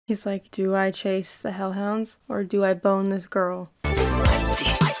He's like, do I chase the hellhounds or do I bone this girl?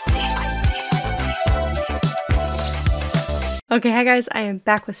 Okay, hi guys, I am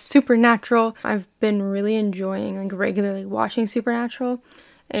back with Supernatural. I've been really enjoying regularly watching Supernatural,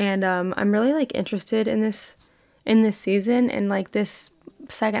 and I'm really interested in this season and this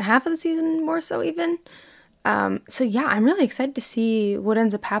second half of the season more so even. So yeah, I'm really excited to see what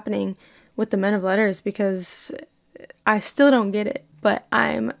ends up happening with the Men of Letters because I still don't get it, but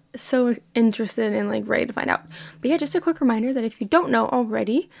I'm so interested and ready to find out. But yeah, just a quick reminder that if you don't know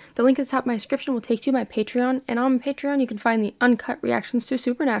already, the link at the top of my description will take you to my Patreon, and on Patreon you can find the uncut reactions to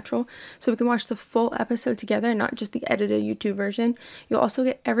Supernatural, so we can watch the full episode together, not just the edited YouTube version. You'll also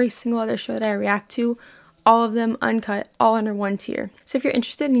get every single other show that I react to, all of them uncut, all under one tier. So if you're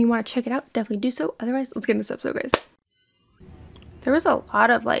interested and you want to check it out, definitely do so. Otherwise, let's get into this episode, guys. There was a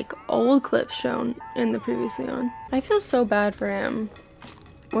lot of old clips shown in the previous season. I feel so bad for him.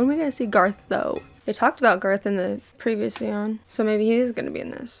 When are we gonna see Garth though? They talked about Garth in the previous season, so maybe he is gonna be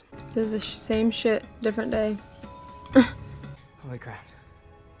in this. This is the same shit, different day. Holy crap.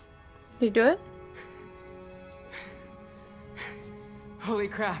 Did you do it? Holy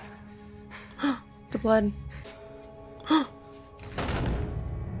crap. The blood.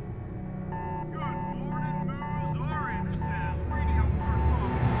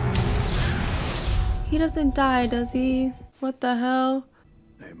 He doesn't die, does he? What the hell?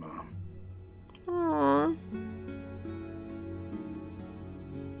 Hey, Mom. Aww.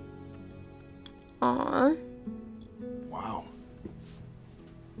 Aww. Wow.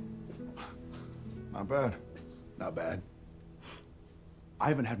 Not bad. Not bad. I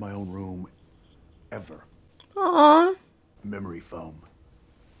haven't had my own room ever. Aww. Memory foam.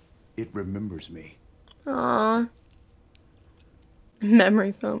 It remembers me. Aww.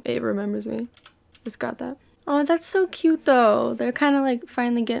 Memory foam. It remembers me. Just got that. Oh, that's so cute though. They're kind of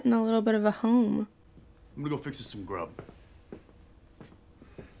finally getting a little bit of a home. I'm gonna go fix us some grub.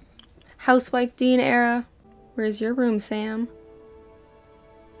 Housewife Dean era. Where's your room, Sam?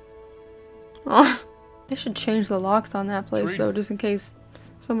 Oh, they should change the locks on that place though, just in case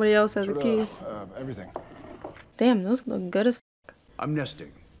somebody else has a key. Everything. Damn, those look good as f. I'm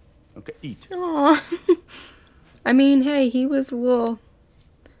nesting. Okay, eat. Aw. I mean, hey, he was a little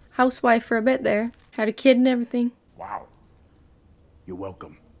housewife for a bit there. Had a kid and everything. Wow. You're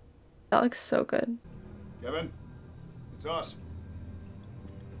welcome. That looks so good. Kevin, it's us.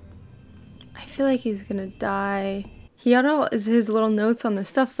 I feel like he's gonna die. He had all his little notes on this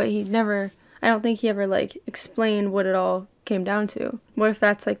stuff, but he never, I don't think he ever explained what it all came down to. What if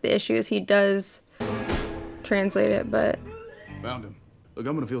that's the issue is he does translate it, but... Found him. Look,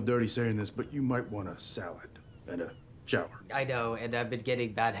 I'm gonna feel dirty saying this, but you might want a salad and a shower. I know, and I've been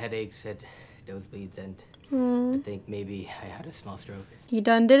getting bad headaches and nosebleeds, and I think maybe I had a small stroke. He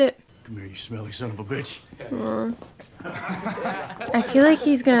done did it. Come here, you smelly son of a bitch. I feel like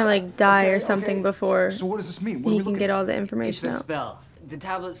he's gonna die or something before So what does this mean? he can get all the It's information a out. spell. The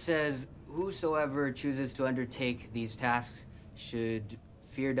tablet says, whosoever chooses to undertake these tasks should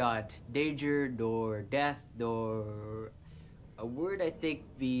fear not danger, nor death, nor... A word I think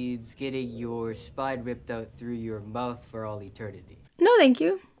means getting your spine ripped out through your mouth for all eternity. No, thank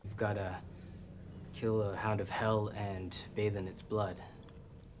you. You've gotta kill a hound of hell and bathe in its blood.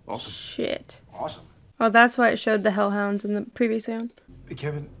 Awesome. Shit. Awesome. Oh, that's why it showed the hellhounds in the previous sound. Hey,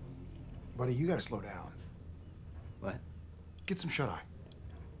 Kevin, buddy, you gotta slow down. What? Get some shut-eye.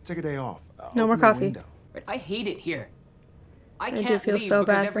 Take a day off. No more Open the coffee. window. Right, I hate it here. I do can't feel leave so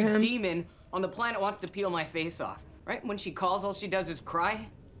because bad for every him. demon on the planet wants to peel my face off. Right? When she calls, all she does is cry.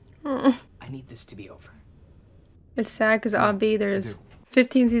 Oh. I need this to be over. It's sad because obvi there's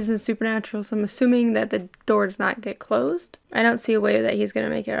 15 seasons of Supernatural, so I'm assuming that the door does not get closed. I don't see a way that he's gonna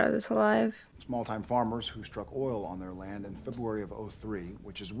make it out of this alive. Small-time farmers who struck oil on their land in February of '03,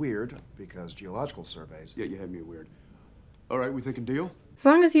 which is weird because geological surveys... Yeah, you had me weird. All right, we thinking deal? As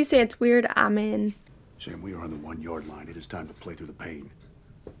long as you say it's weird, I'm in. Sam, we are on the 1-yard line. It is time to play through the pain.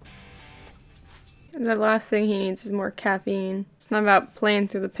 The last thing he needs is more caffeine. It's not about playing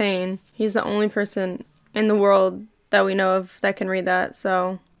through the pain. He's the only person in the world that we know of that can read that,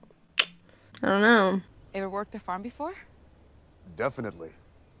 so... I don't know. Ever worked a farm before? Definitely.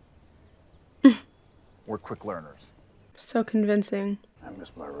 We're quick learners. So convincing. I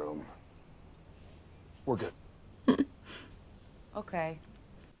miss my room. We're good. Okay.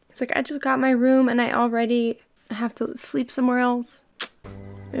 It's like, I just got my room and I already have to sleep somewhere else.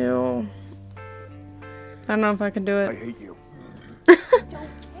 Ew. I don't know if I can do I it. hate you. Don't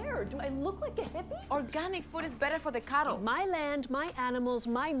care. Do I look like a hippie? Organic food is better for the cattle. My land, my animals,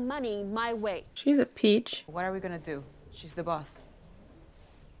 my money, my way. She's a peach. What are we gonna do? She's the boss.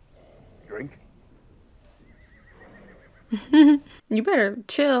 drink? You better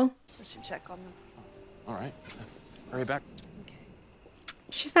chill. I should check on them. All right. Hurry back. Okay.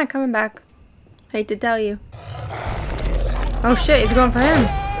 She's not coming back. Hate to tell you. Oh shit, he's going for him.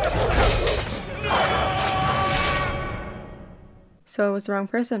 So it was the wrong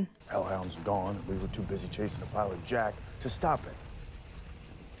person. Hellhound's gone. We were too busy chasing a pile of Jack to stop it.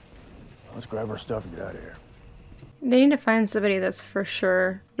 Let's grab our stuff and get out of here. They need to find somebody that's for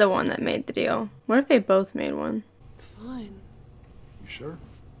sure the one that made the deal. What if they both made one? Fine. You sure?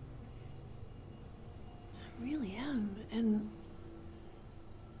 I really am. And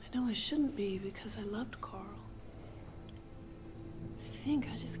I know I shouldn't be because I loved Carl.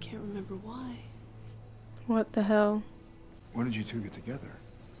 I just can't remember why. What the hell? When did you two get together?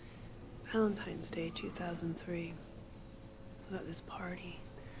 Valentine's Day 2003. I was at this party.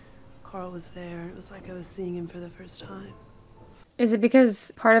 Carl was there, and it was like I was seeing him for the first time. Is it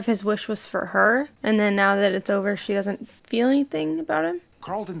because part of his wish was for her, and then now that it's over, she doesn't feel anything about him?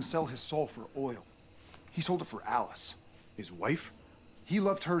 Carl didn't sell his soul for oil. He sold it for Alice, his wife. He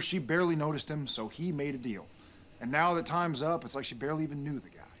loved her, she barely noticed him, so he made a deal. And now that time's up, it's like she barely even knew the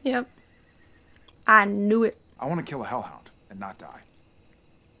guy. Yep. I knew it. I want to kill a hellhound and not die.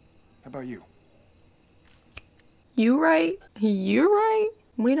 How about you? You right. You right.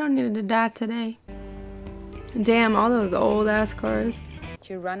 We don't need to die today. Damn, all those old ass cars.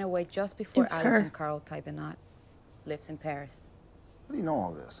 She ran away just before It's Alice her. and Carl tied the knot. Lives in Paris. How do you know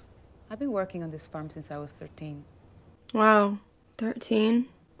all this? I've been working on this farm since I was 13. Wow. 13?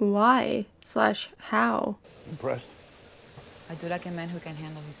 Why? / how? Impressed? I do like a man who can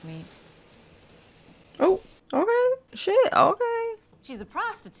handle his meat. Oh, okay. Shit, okay. She's a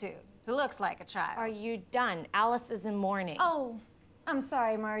prostitute who looks like a child. Are you done? Alice is in mourning. Oh, I'm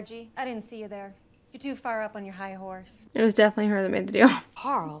sorry, Margie. I didn't see you there. You're too far up on your high horse. It was definitely her that made the deal.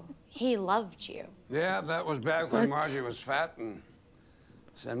 Carl, he loved you. Yeah, that was back when What? Margie was fat and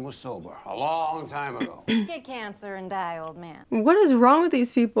Sen was sober. A long time ago. Get cancer and die, old man. What is wrong with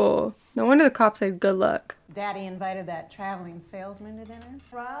these people? No wonder the cops said good luck. Daddy invited that traveling salesman to dinner.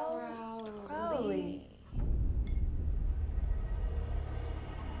 Crowley.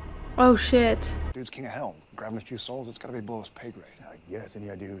 Oh shit. Dude's king of hell. Grabbing a few souls, it's gotta be below his pay grade. I guess.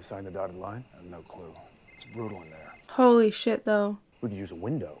 Any idea who signed the dotted line? I have no clue. It's brutal in there. Holy shit though. We could use a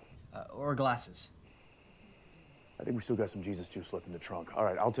window. Or glasses. I think we still got some Jesus juice left in the trunk. All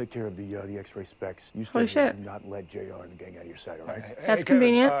right, I'll take care of the X-ray specs. You Holy stay here. shit. Do not let JR and the gang out of your sight, all right? That's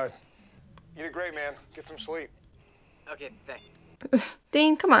convenient. You did great, man. Get some sleep. Okay, thanks.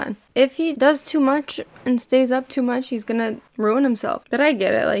 Dean, come on. If he does too much and stays up too much, he's gonna ruin himself. But I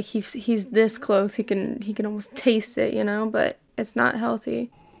get it. Like he's this close, he can almost taste it, you know. But it's not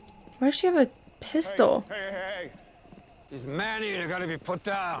healthy. Why does she have a pistol? Hey. These man eater gotta be put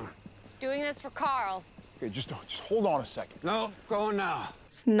down. Doing this for Carl. Okay, just hold on a second. No, going now.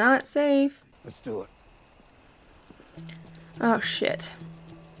 It's not safe. Let's do it. Oh shit.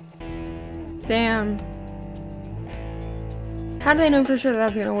 Damn. How do they know for sure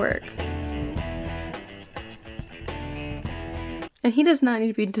that's gonna work? And he does not need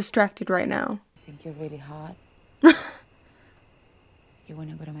to be distracted right now. I think you're really hot. You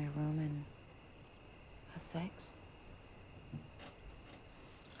wanna go to my room and have sex?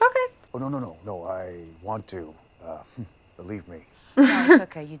 Okay. Oh, no. I want to. Believe me. No, it's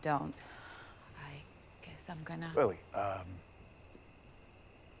okay, you don't. I guess I'm gonna... Lily,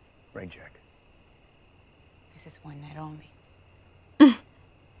 rain check. This is one night only.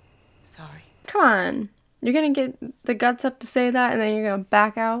 Sorry. Come on. You're gonna get the guts up to say that and then you're gonna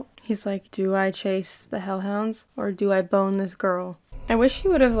back out? He's like, do I chase the hellhounds or do I bone this girl? I wish he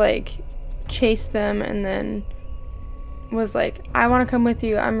would have like chased them and then was like, I want to come with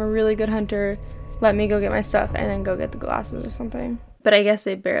you. I'm a really good hunter. Let me go get my stuff and then go get the glasses or something. But I guess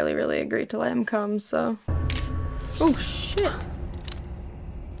they barely really agreed to let him come, so. Oh shit.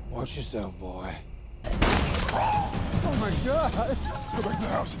 Watch yourself, boy. Oh my God! Go back to the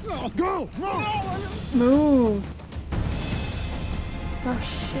house. No, go! No! Move. Oh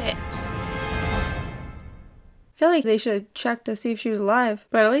shit. I feel like they should check to see if she was alive,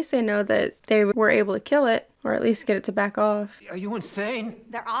 but at least they know that they were able to kill it, or at least get it to back off. Are you insane?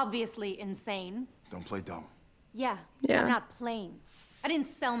 They're obviously insane. Don't play dumb. Yeah, Yeah. I'm not playing. I didn't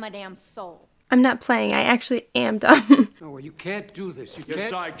sell my damn soul. I'm not playing, I actually am dumb. No, you can't do this. You Yes,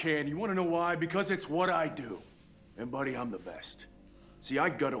 can't. I can. You want to know why? Because it's what I do. And, buddy, I'm the best. See, I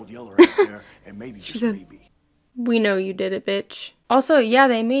gut old Yeller out there, and maybe, just said- maybe. We know you did it, bitch. Also, yeah,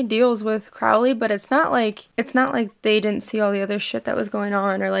 they made deals with Crowley, but it's not like they didn't see all the other shit that was going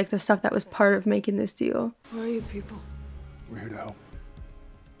on or like the stuff that was part of making this deal. Where are you people? We're here to help.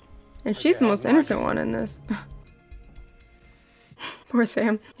 And she's the most innocent one in this. Poor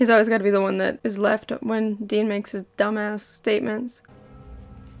Sam. He's always got to be the one that is left when Dean makes his dumbass statements.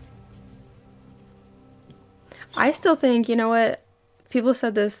 I still think, you know what? People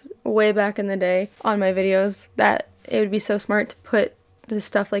said this way back in the day on my videos, that it would be so smart to put this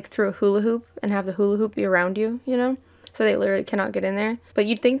stuff like through a hula hoop and have the hula hoop be around you, you know? So they literally cannot get in there. But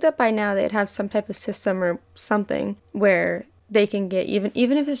you'd think that by now they'd have some type of system or something where they can get,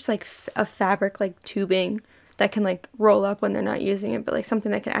 even if it's like a fabric like tubing that can like roll up when they're not using it, but like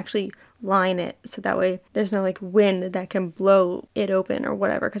something that can actually line it so that way there's no like wind that can blow it open or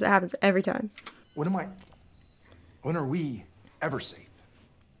whatever, because it happens every time. When are we ever safe?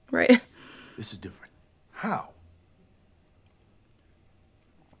 Right. This is different. How?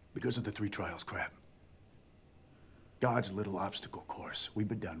 Because of the 3 trials crap. God's little obstacle course. We've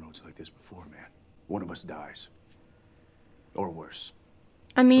been down roads like this before, man. One of us dies. Or worse.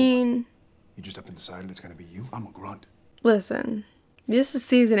 I mean... You just up and decided it's gonna be you? I'm a grunt. Listen, this is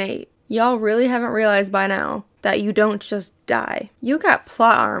season 8. Y'all really haven't realized by now that you don't just die. You got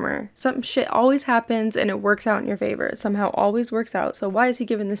plot armor. Some shit always happens and it works out in your favor. It somehow always works out. So why is he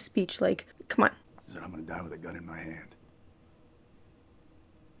giving this speech? Like, come on. Is that I'm gonna die with a gun in my hand.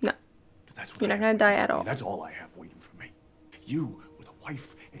 No. That's what You're not gonna die at all. That's all I have waiting for me. You with a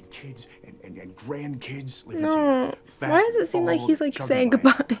wife and kids and grandkids living No. Why does it seem like he's like saying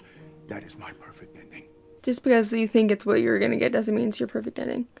goodbye? That is my perfect ending. Just because you think it's what you're gonna get doesn't mean it's your perfect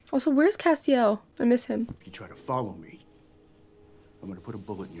ending. Also, where's Castiel? I miss him. If you try to follow me, I'm gonna put a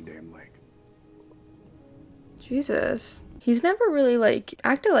bullet in your damn leg. Jesus. He's never really like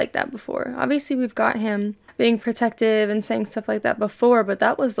acted like that before. Obviously we've got him being protective and saying stuff like that before, but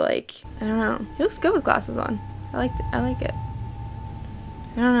that was like, I don't know. He looks good with glasses on. I like it.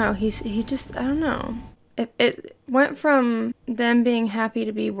 I don't know. He just, I don't know. It went from them being happy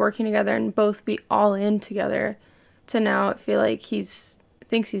to be working together and both be all in together to now I feel like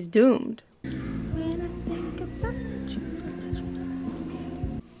thinks he's doomed. When I think about you.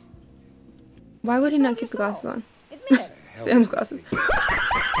 Why would he not keep the glasses on? Sam's glasses.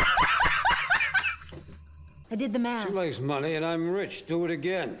 I did the math. She likes money and I'm rich. Do it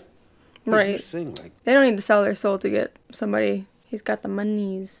again. Right. You sing like... They don't need to sell their soul to get somebody. He's got the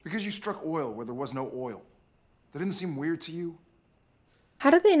monies. Because you struck oil where there was no oil. That didn't seem weird to you? How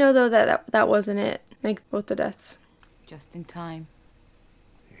did they know though that wasn't it? Like both the deaths. Just in time.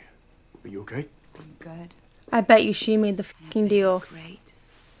 Are you okay? I'm good. I bet you she made the fucking deal. Great.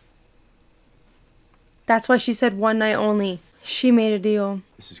 That's why she said one night only. She made a deal.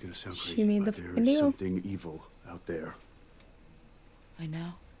 This is gonna sound crazy. She made the but fucking there is deal. something evil out there. I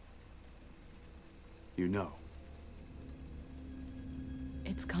know. You know.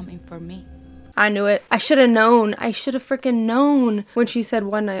 It's coming for me. I knew it. I should have known. I should have freaking known when she said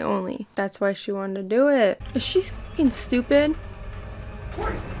one night only. That's why she wanted to do it. Is she fucking stupid?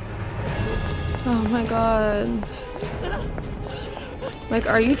 Oh my god. Like,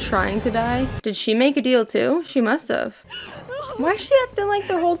 are you trying to die? Did she make a deal too? She must have. Why is she acting like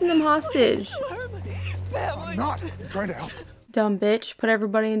they're holding them hostage? I'm not. I'm trying to help. Dumb bitch. Put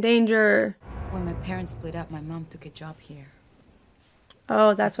everybody in danger. When my parents split up, my mom took a job here.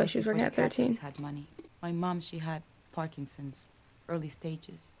 Oh, that's why she was working at 13. Had money. My mom, she had Parkinson's, early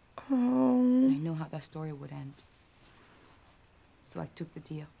stages. Oh. And I knew how that story would end. So I took the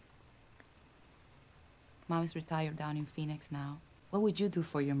deal. Mom is retired down in Phoenix now. What would you do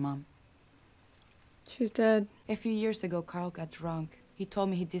for your mom? She's dead. A few years ago, Carl got drunk. He told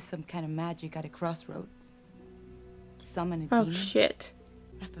me he did some kind of magic at a crossroads. Summon a demon. Oh, shit.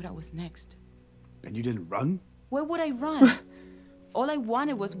 I thought I was next. And you didn't run? Where would I run? All I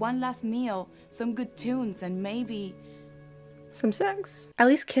wanted was one last meal, some good tunes, and maybe... some sex. At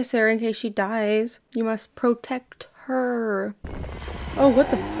least kiss her in case she dies. You must protect her. Oh, what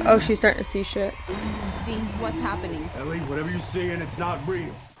the... oh, she's starting to see shit. Dean, what's happening? Ellie, whatever you're seeing, it's not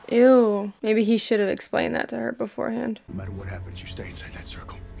real. Ew. Maybe he should have explained that to her beforehand. No matter what happens, you stay inside that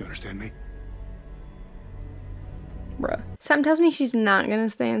circle. You understand me? Bruh. Something tells me she's not gonna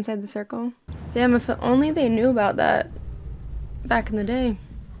stay inside the circle. Damn, if only they knew about that back in the day.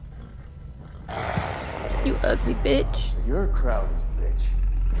 You ugly bitch. Your crowd is bitch.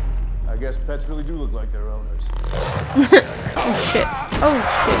 I guess pets really do look like their owners. Oh shit. Oh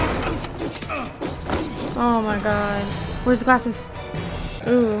shit. Oh my god. Where's the glasses?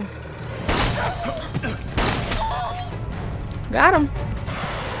 Ooh. Got him.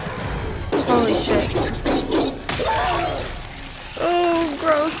 Holy shit. Oh,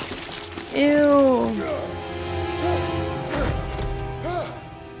 gross. Ew.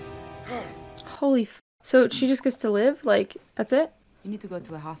 Holy f. So she just gets to live? Like, that's it? You need to go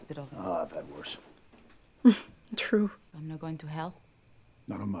to a hospital. Oh, I've had worse. True. I'm not going to hell.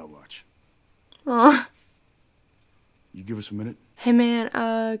 Not on my watch. Aw. You give us a minute? Hey man,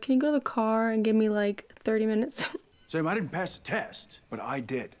 can you go to the car and give me like 30 minutes? Sam, I didn't pass the test. But I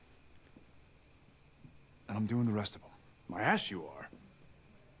did. And I'm doing the rest of them. My ass you are.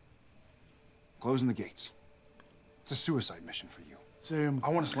 Closing the gates. It's a suicide mission for you. Sam. I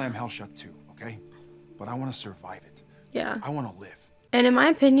want to slam hell shut too, okay? But I want to survive it. Yeah. I want to live. And in my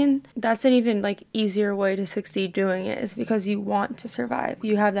opinion, that's an even like easier way to succeed doing it, is because you want to survive.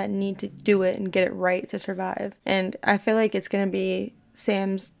 You have that need to do it and get it right to survive. And I feel like it's going to be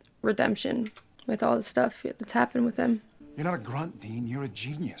Sam's redemption with all the stuff that's happened with him. You're not a grunt, Dean. You're a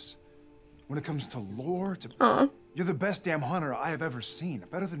genius. When it comes to lore, you're the best damn hunter I have ever seen.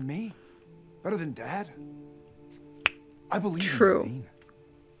 Better than me? Better than Dad? I believe True. in you, Dean.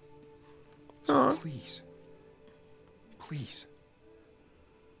 So please, please,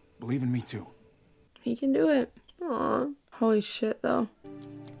 believe in me too. He can do it. Aw. Holy shit, though.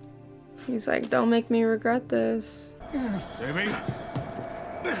 He's like, don't make me regret this. Sammy?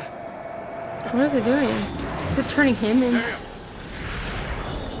 What is it doing? Is it turning him in?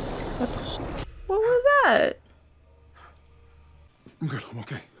 What was that? I'm good. I'm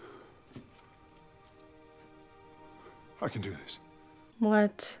okay. I can do this.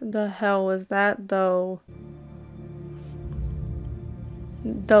 What the hell was that, though?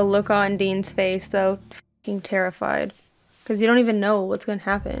 The look on Dean's face, though, fucking terrified. Because you don't even know what's going to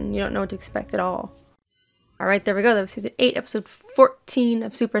happen. You don't know what to expect at all. Alright, there we go. That was season 8, episode 14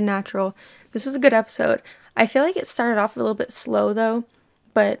 of Supernatural. This was a good episode. I feel like it started off a little bit slow, though.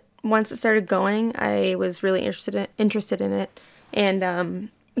 But once it started going, I was really interested in it. And,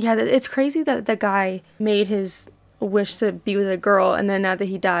 yeah, it's crazy that the guy made his wish to be with a girl, and then now that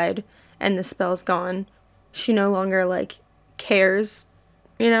he died and the spell's gone, she no longer like cares,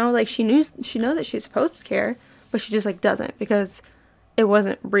 you know, like she knows that she's supposed to care, but she just like doesn't, because it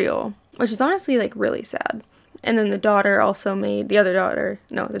wasn't real, which is honestly like really sad. And then the daughter also made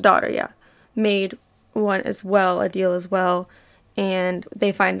made one as well, a deal as well, and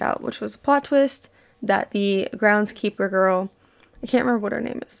they find out, which was a plot twist, that the groundskeeper girl, I can't remember what her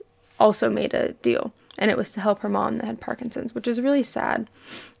name is, also made a deal. And it was to help her mom that had Parkinson's, which is really sad.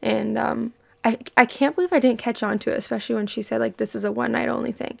 And I can't believe I didn't catch on to it, especially when she said, like, this is a one-night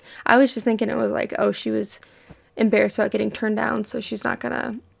only thing. I was just thinking it was like, oh, she was embarrassed about getting turned down, so she's not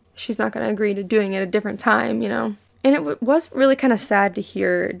gonna agree to doing it a different time, you know? And it was really kind of sad to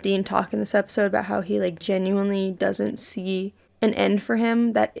hear Dean talk in this episode about how he, like, genuinely doesn't see an end for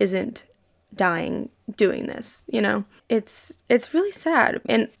him that isn't dying doing this, you know? It's really sad.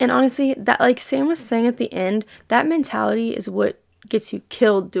 And honestly, that, like Sam was saying at the end, that mentality is what gets you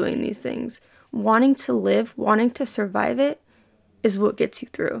killed doing these things. Wanting to live, wanting to survive it is what gets you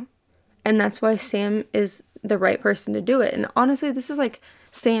through. And that's why Sam is the right person to do it. And honestly, this is like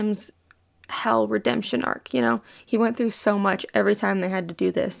Sam's hell redemption arc, you know? He went through so much every time they had to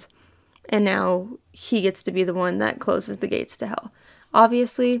do this. And now he gets to be the one that closes the gates to hell.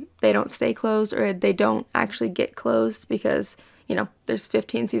 Obviously, they don't stay closed, or they don't actually get closed because, you know, there's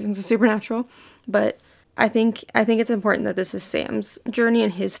 15 seasons of Supernatural. But I think it's important that this is Sam's journey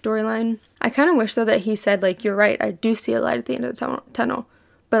and his storyline. I kind of wish, though, that he said, like, you're right, I do see a light at the end of the tunnel.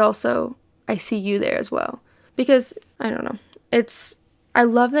 But also, I see you there as well. Because, I don't know, I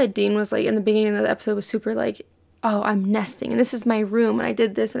love that Dean was, like, in the beginning of the episode was super, like, oh, I'm nesting, and this is my room, and I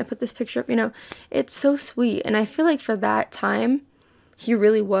did this, and I put this picture up, you know. It's so sweet. And I feel like for that time, he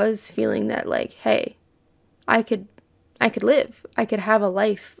really was feeling that, like, hey, I could live. I could have a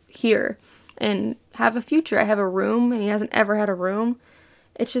life here and have a future. I have a room, and he hasn't ever had a room.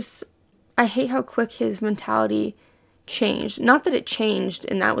 It's just, I hate how quick his mentality changed. Not that it changed,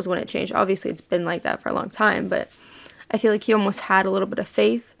 and that was when it changed. Obviously, it's been like that for a long time, but I feel like he almost had a little bit of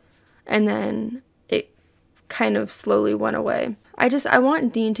faith, and then it kind of slowly went away. I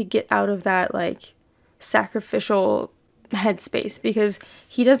want Dean to get out of that, like, sacrificial headspace, because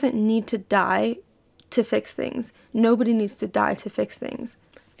he doesn't need to die to fix things. Nobody needs to die to fix things.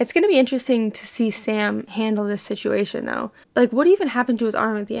 It's going to be interesting to see Sam handle this situation, though. Like, what even happened to his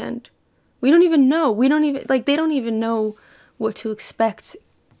arm at the end? We don't even know. They don't even know what to expect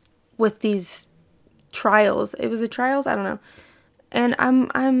with these trials. It was the trials? I don't know. And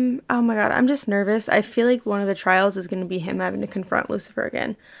oh my god, I'm just nervous. I feel like one of the trials is going to be him having to confront Lucifer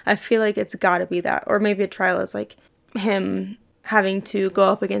again. I feel like it's got to be that. Or maybe a trial is like him having to go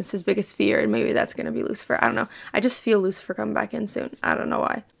up against his biggest fear, and maybe that's going to be Lucifer. I don't know. I just feel Lucifer coming back in soon. I don't know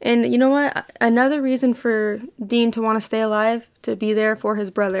why. And you know what? Another reason for Dean to want to stay alive, to be there for his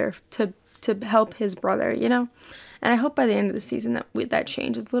brother, to help his brother, you know? And I hope by the end of the season that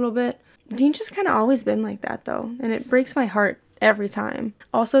changes a little bit. Dean's just kind of always been like that though, and it breaks my heart every time.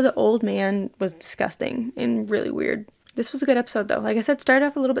 Also, the old man was disgusting and really weird. This was a good episode though. Like I said, started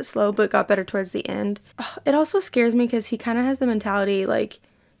off a little bit slow, but got better towards the end. It also scares me because he kind of has the mentality like,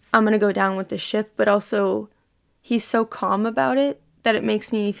 I'm gonna go down with the ship, but also he's so calm about it that it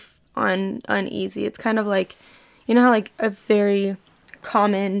makes me uneasy. It's kind of like, you know how like a very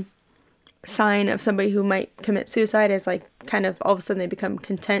common sign of somebody who might commit suicide is like kind of all of a sudden they become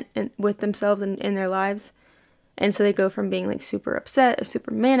content with themselves and in their lives. And so they go from being like super upset or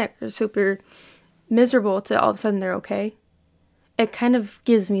super manic or super miserable to all of a sudden they're okay. It kind of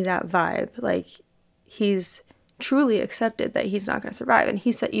gives me that vibe. Like he's truly accepted that he's not going to survive. And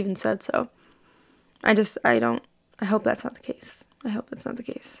he even said so. I hope that's not the case. I hope that's not the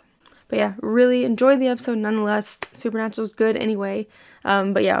case. But yeah, really enjoyed the episode nonetheless. Supernatural's good anyway.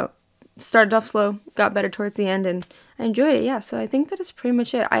 But yeah, started off slow, got better towards the end, and I enjoyed it. Yeah, so I think that is pretty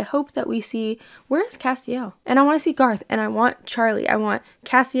much it. I hope that we see, where is Castiel? And I want to see Garth, and I want Charlie. I want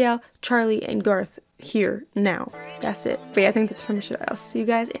Castiel, Charlie, and Garth here now. That's it. But yeah, I think that's pretty much it. I'll see you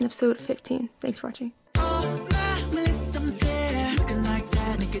guys in episode 15. Thanks for watching.